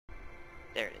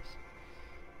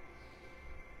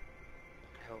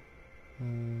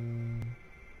Um,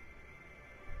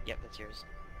 Yep, that's yours.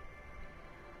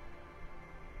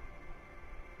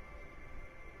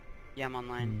 Yeah, I'm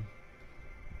online.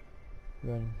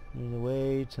 Run. There's a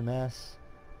way to mess.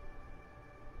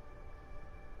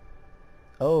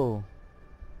 Oh.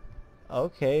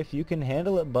 Okay, if you can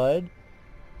handle it, bud.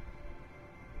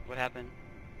 What happened?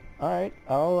 Alright,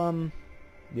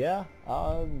 yeah,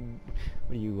 what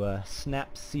do you,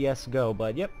 snap CSGO,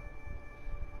 bud? Yep.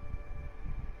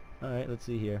 Alright, let's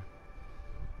see here.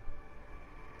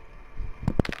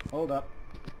 Hold up.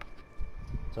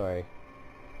 Sorry.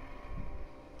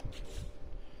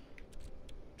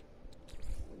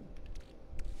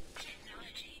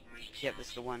 Yep, this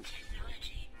is the one.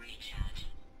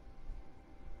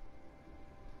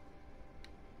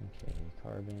 Okay,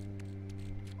 carbon.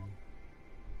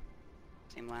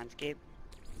 Same landscape.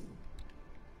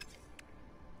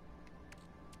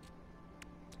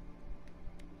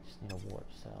 Just need a warp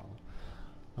cell.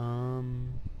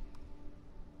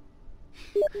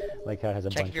 Like how it has a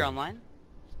Check bunch if you're of... online.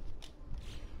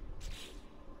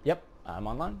 Yep, I'm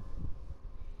online.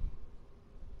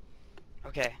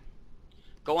 Okay.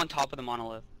 Go on top of the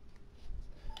monolith.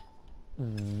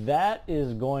 That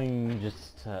is going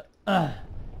just to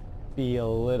be a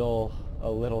little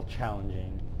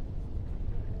challenging.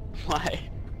 Why?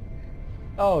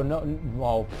 Oh no,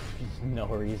 well, no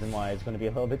reason why it's going to be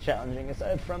a little bit challenging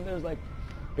aside from there's like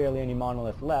barely any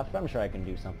monolith left, but I'm sure I can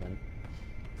do something.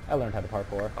 I learned how to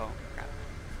parkour. Oh, crap.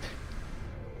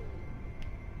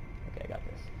 Okay, I got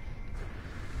this.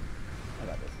 I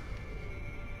got this.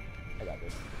 I got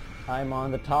this. I'm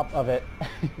on the top of it.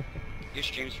 Your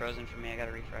stream's frozen for me. I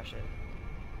gotta refresh it.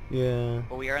 Yeah.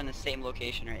 But we are in the same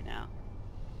location right now.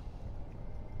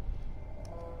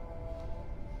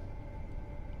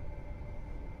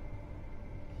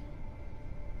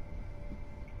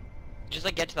 Just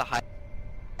like get to the height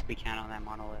we can on that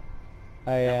monolith.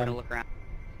 I Then we're am. gonna look around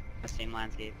the same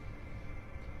landscape.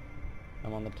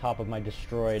 I'm on the top of my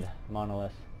destroyed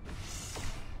monolith.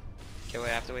 Okay, wait,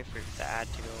 I have to wait for the ad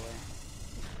to go away.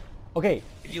 Okay.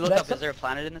 If you look up, is there a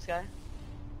planet in the sky?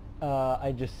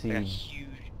 I just see... Like a huge...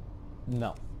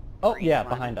 No. Oh, green yeah,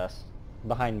 planet? behind us.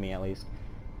 Behind me, at least.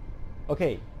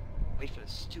 Okay. Wait for the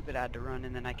stupid ad to run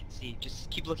and then I can see. Just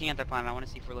keep looking at that planet. I want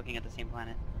to see if we're looking at the same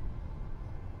planet.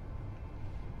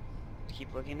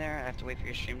 Keep looking there. I have to wait for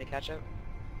your stream to catch up.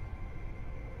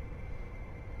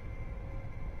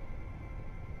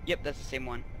 Yep, that's the same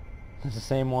one. It's the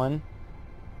same one.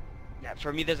 Yeah,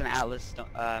 for me there's an Atlas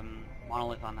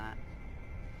monolith on that.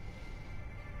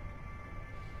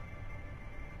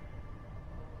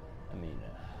 I mean...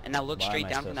 And now look why straight am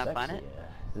I down so from that sexy? planet.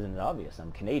 Isn't it obvious?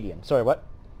 I'm Canadian. Sorry, what?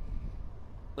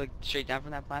 Look straight down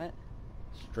from that planet.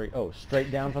 Straight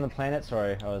down from the planet?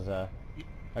 Sorry, I was,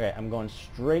 Okay, I'm going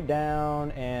straight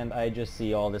down, and I just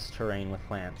see all this terrain with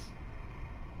plants.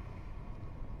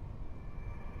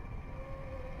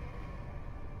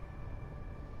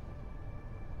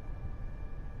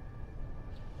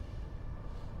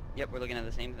 Yep, we're looking at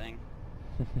the same thing.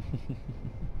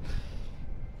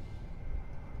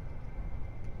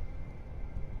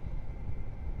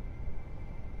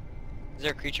 Is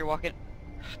there a creature walking?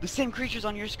 The same creature's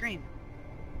on your screen.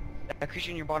 That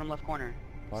creature in your bottom left corner.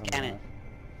 Bottom Scan left. it.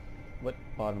 What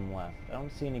bottom left? I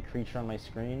don't see any creature on my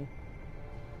screen.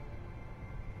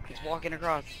 It's walking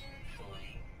across.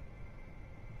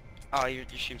 Oh, your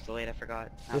stream's delayed, I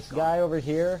forgot. Now This it's gone. guy over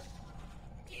here,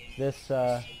 this,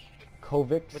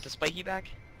 Kovic. With the spiky back?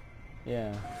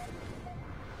 Yeah.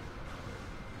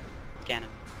 Scan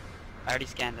him. I already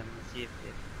scanned him. Let's see if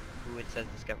who it says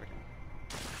discovered him.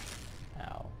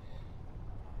 Ow.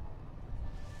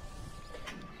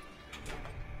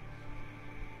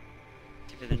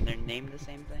 If they're named the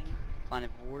same thing?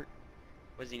 Planet Vort?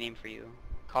 What's he named for you?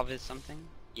 Kavis something?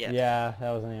 Yeah. Yeah,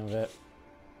 that was the name of it.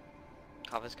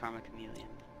 Kavis Karma Chameleon.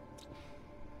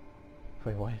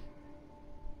 Wait, what?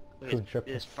 Look,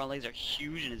 his front legs are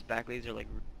huge and his back legs are like...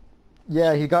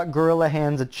 Yeah, he got gorilla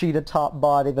hands, a cheetah top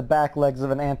body, the back legs of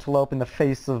an antelope, and the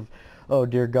face of... Oh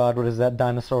dear God, what is that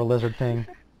dinosaur lizard thing?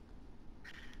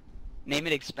 Name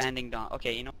it Expanding Dong.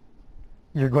 Okay, you know...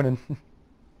 You're going to...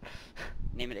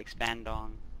 Name it Expand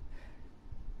Dong.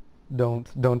 Don't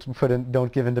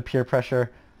give in to peer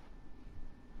pressure.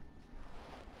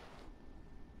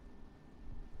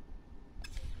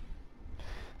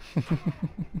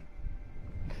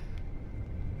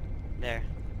 There.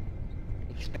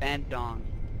 Expand Dong.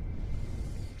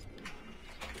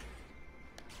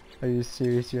 Are you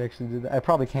serious? You actually did that? I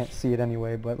probably can't see it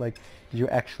anyway, but like, did you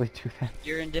actually do that?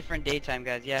 You're in different daytime,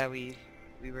 guys. Yeah, we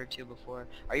were too before.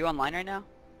 Are you online right now?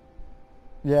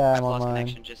 Yeah, I'm I've lost online.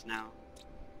 connection just now.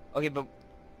 Okay, but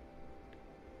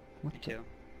What Me the- too.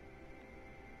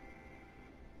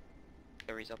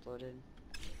 Stories uploaded.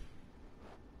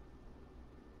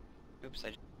 Oops,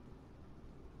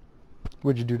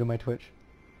 What'd you do to my Twitch?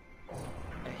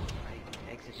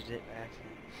 I exited it by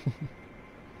accident.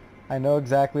 I know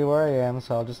exactly where I am,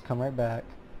 so I'll just come right back.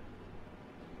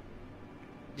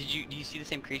 Do you see the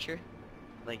same creature?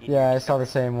 Like in Yeah, your I saw the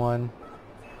discovery? same one,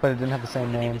 but it didn't have the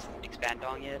same Did they name. just expand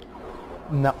on yet?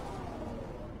 No.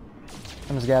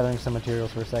 I'm just gathering some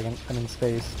materials for a second. I'm in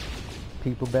space.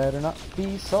 People better not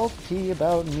be salty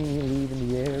about me leaving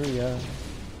the area.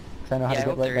 'Cause I know how Yeah, I to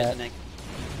hope get there right isn't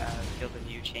back. a field of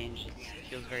view change. It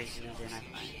feels very zoomed in, I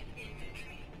find.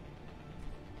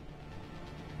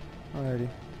 Alrighty.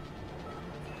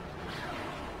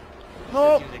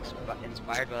 So he was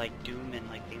inspired by like Doom and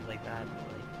like things like that.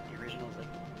 But, like the originals, like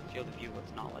field of view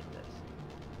was not like this.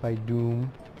 By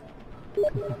Doom.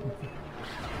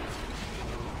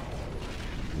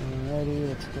 Alrighty,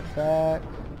 let's get back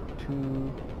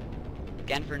to...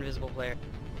 Again for invisible player.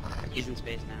 He's in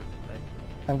space now, but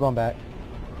I'm going back.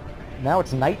 Now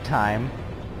it's nighttime.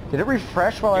 Did it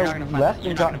refresh while you're I not gonna find left you're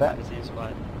and not got gonna back? find the same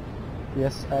spot.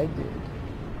 Yes, I did.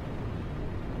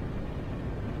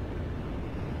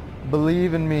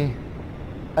 Believe in me.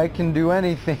 I can do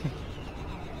anything.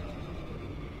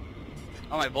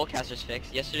 Oh, my Voltcaster's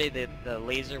fixed. Yesterday the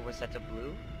laser was set to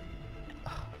blue.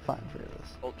 Fine for this.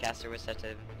 Voltcaster was set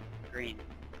to green.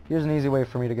 Here's an easy way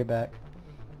for me to get back.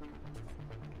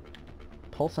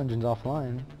 Pulse engine's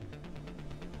offline.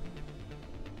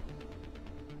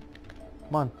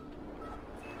 Come on.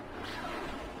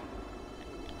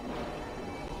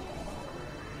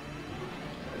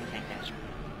 You can't catch me.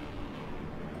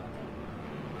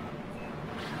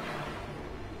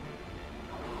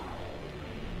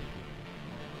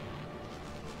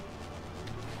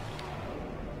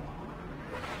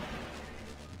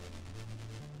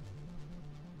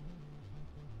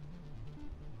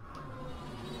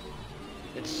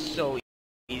 It's so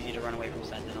easy to run away from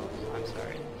Sentinels. I'm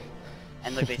sorry.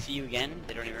 And look, they see you again,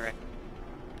 they don't even recognize.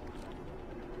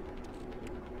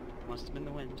 Must have been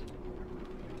the wind.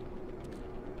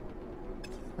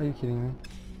 Are you kidding me?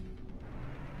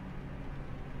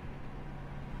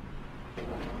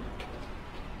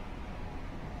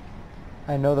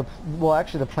 I know well,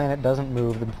 actually the planet doesn't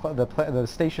move. The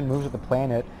station moves with the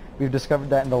planet. We've discovered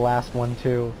that in the last one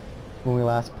too, when we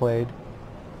last played.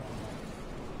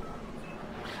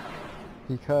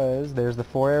 Because there's the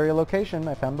 4 area location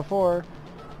I found before.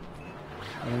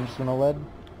 And I'm just gonna lead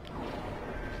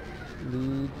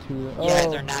to the... Yeah,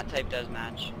 their nat type does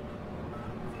match.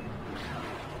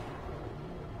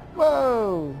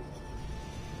 Whoa!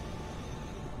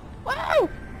 Wow!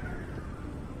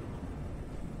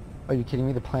 Are you kidding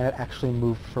me? The planet actually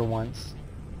moved for once.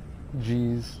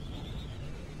 Jeez.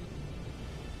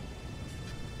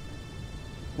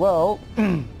 Well,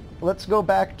 let's go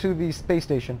back to the space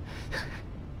station.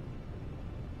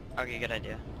 Okay, good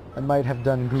idea. I might have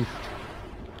done goofed.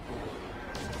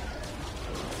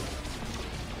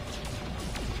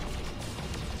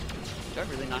 Do I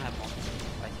really not have multiple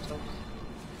isotopes?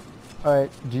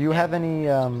 Alright, do you have any,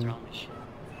 They're on this shit.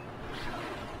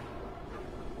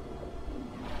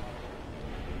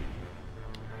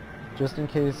 just in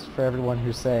case for everyone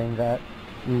who's saying that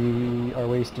we are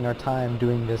wasting our time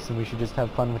doing this and we should just have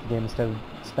fun with the game instead of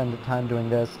spend the time doing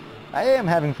this, I am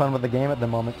having fun with the game at the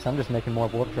moment because I'm just making more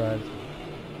warp drives.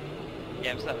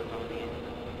 Yeah, I'm still having fun with the game.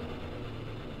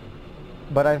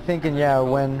 But I'm thinking, yeah,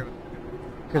 when...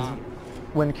 Because Um,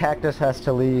 when Cactus has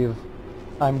to leave,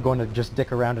 I'm going to just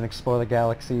dick around and explore the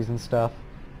galaxies and stuff.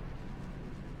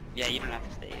 Yeah, you don't have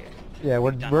to stay here. Yeah,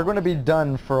 we're Done we're all going to this. be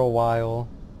done for a while.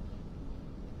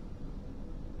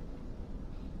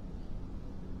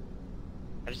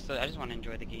 I just want to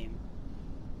enjoy the game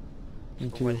Me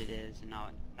for too. what it is and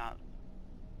not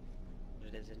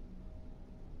what it isn't.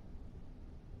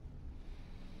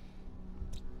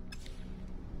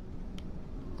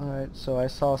 Alright, so I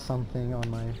saw something on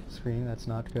my screen that's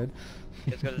not good.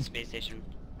 Let's go to the space station.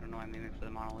 I don't know why I'm aiming for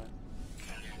the monolith.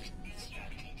 Is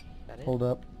that it? Hold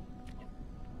up.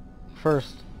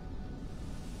 First,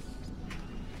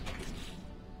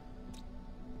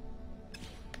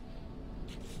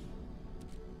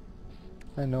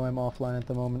 I know I'm offline at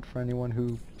the moment for anyone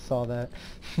who saw that.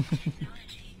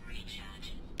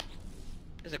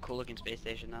 It's a cool looking space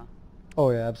station though.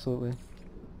 Oh yeah, absolutely.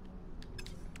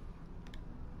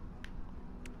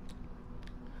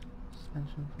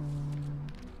 Suspension foam.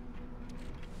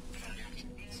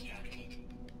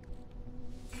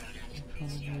 Control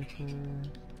vapor.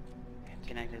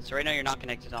 Connected. So right now you're not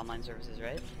connected to online services,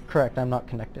 right? Correct, I'm not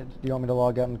connected. Do you want me to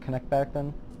log out and connect back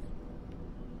then?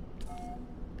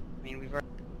 I mean, we've already...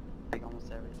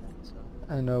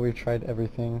 I know we tried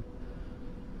everything.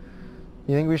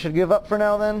 You think we should give up for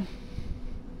now then?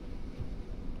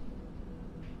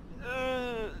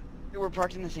 We're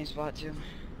parked in the same spot too.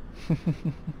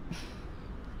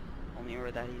 Only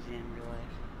we're that easy in real life.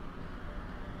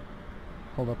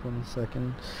 Hold up 1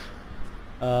 second.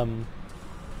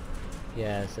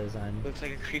 Yeah, it says I'm... Looks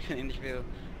like a creep in the interview.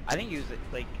 I think he was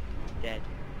like dead.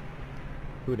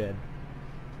 Who did?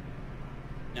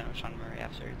 No, Sean Murray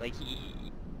after. Like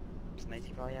he it's nice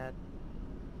he probably had.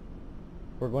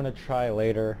 We're going to try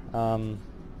later.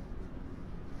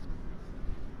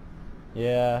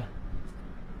 Yeah.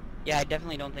 Yeah, I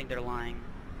definitely don't think they're lying.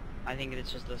 I think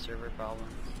it's just a server problem.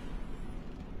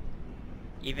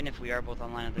 Even if we are both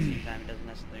online at the same time, it doesn't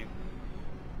necessarily...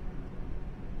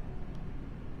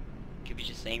 Could be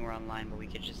just saying we're online, but we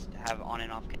could just have on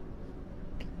and off.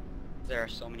 There are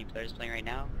so many players playing right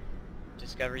now.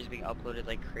 Discovery's being uploaded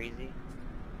like crazy.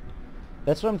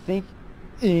 That's what I'm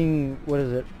thinking. What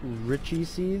is it? Richie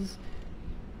sees.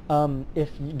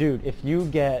 Dude, if you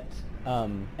get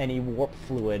any warp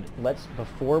fluid,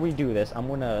 before we do this, I'm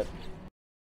gonna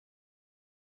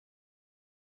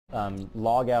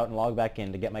log out and log back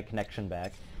in to get my connection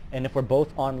back. And if we're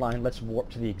both online, let's warp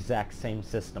to the exact same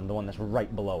system, the one that's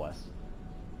right below us.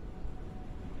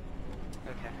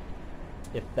 Okay.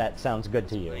 If that sounds good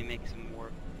to you. Let me make some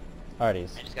warp.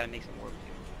 Alrighties. I just gotta make some warp too.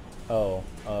 Oh,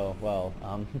 well,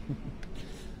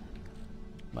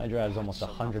 my drive's almost So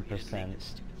long for you to make 100%. this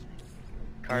stupid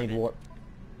thing. I need Carbon. warp.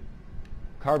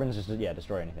 Carbon's just, yeah,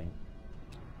 destroy anything.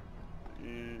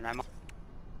 I'm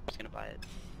just gonna buy it.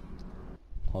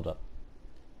 Hold up.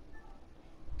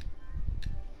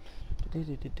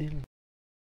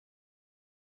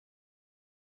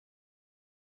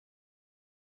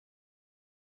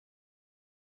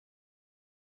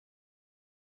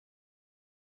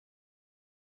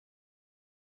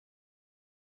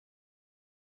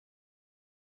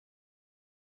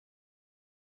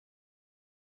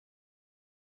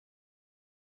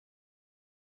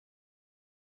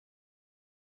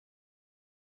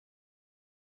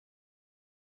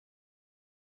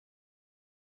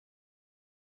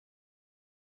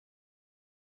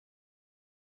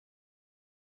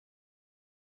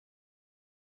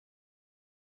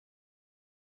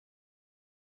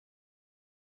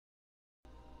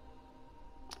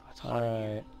 It's hot in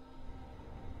here.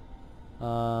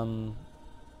 Alright.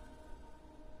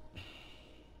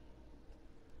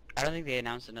 I don't think they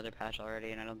announced another patch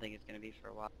already, and I don't think it's gonna be for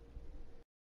a while.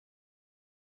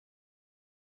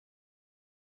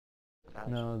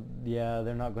 No, yeah,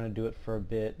 they're not going to do it for a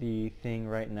bit. The thing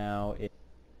right now is...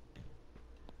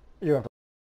 You're going to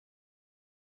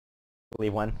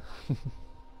believe when?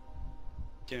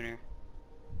 Sooner.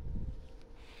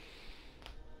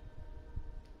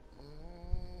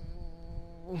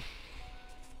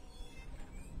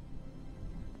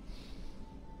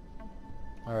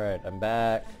 Alright, I'm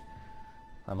back.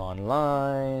 I'm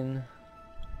online.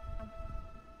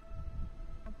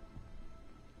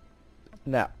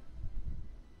 Now.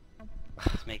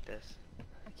 Let's make this.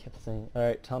 I kept saying...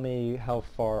 Alright, tell me how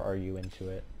far are you into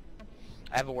it?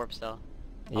 I have a warp cell.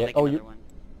 I'll Yeah, make oh, another one.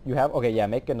 You have? Okay, yeah,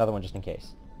 make another one just in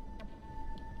case.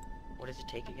 What does it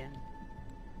take again?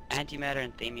 Antimatter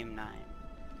and Thamium 9.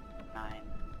 9.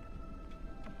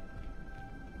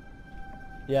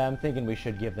 Yeah, I'm thinking we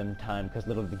should give them time, because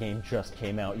literally the game just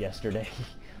came out yesterday.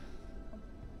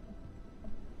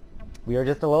 We are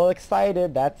just a little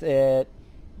excited, that's it.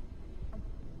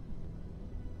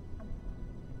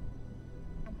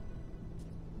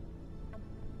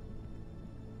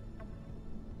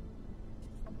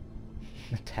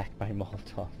 Attacked by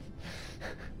Molotov.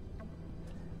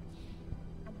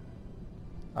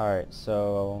 Alright,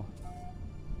 so...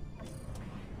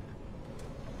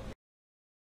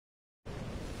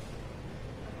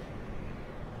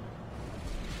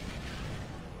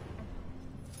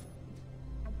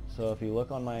 So if you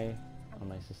look on my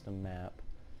system map,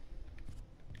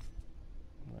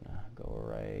 I'm gonna go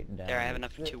right down. There, I have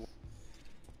enough this. to...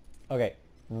 Okay,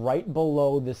 right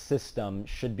below the system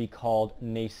should be called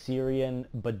Nasirian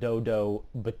Badodo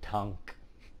Batunk.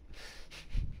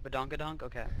 Badonkadonk?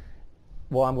 Okay.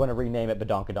 Well, I'm going to rename it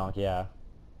Badonkadonk, yeah.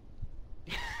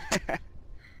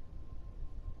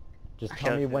 Just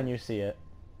tell me when you see it.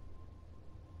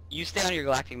 You stay on your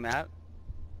galactic map.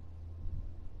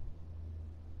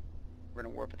 We're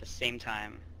gonna warp at the same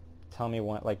time. Tell me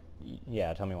when, like,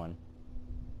 yeah, tell me when.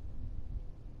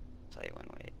 I'll tell you when,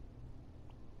 wait.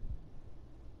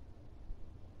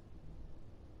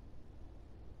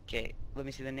 Okay, let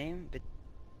me see the name.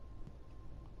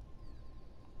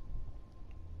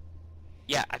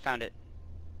 Yeah, I found it.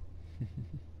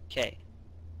 Okay.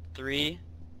 3,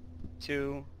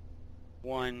 2,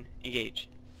 1, engage.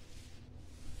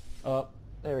 Oh,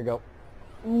 there we go.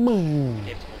 Boom.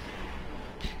 Okay, it's full.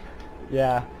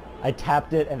 Yeah, I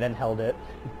tapped it and then held it.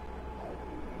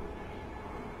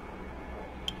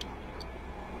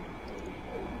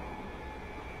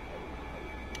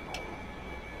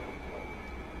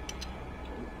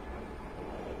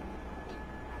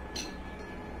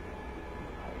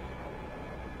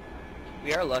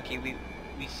 We are lucky.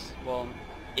 Well,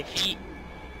 if he.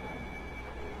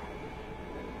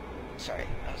 Sorry,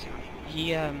 I was yawning.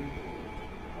 He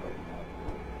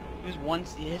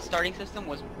was his starting system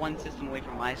was one system away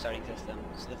from my starting system.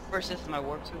 So the first system I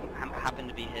warped to happened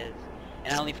to be his,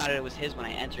 and I only found out it was his when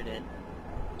I entered it.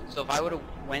 So if I would have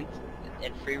went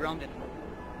and free roamed and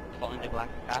fallen into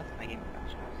Galactic Path, my game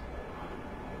crashed.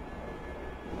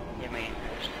 Yeah, my game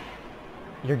crashed.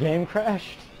 Your game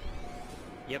crashed?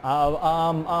 Yep.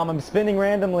 I'm spinning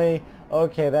randomly.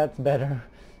 Okay, that's better.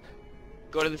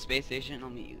 Go to the space station. I'll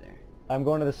meet you there. I'm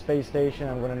going to the space station.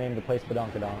 I'm going to name the place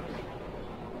Badonkadonk.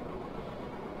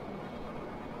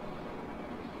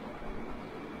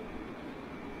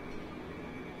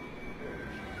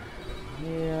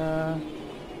 Yeah.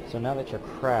 So now that you're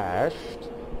crashed,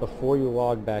 before you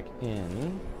log back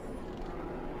in...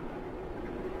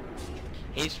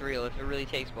 He's for real. If it really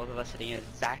takes both of us hitting the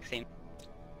exact same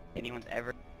anyone's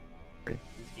ever in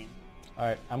this game.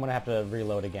 Alright, I'm going to have to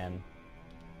reload again.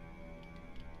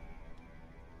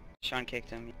 Sean kicked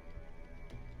him.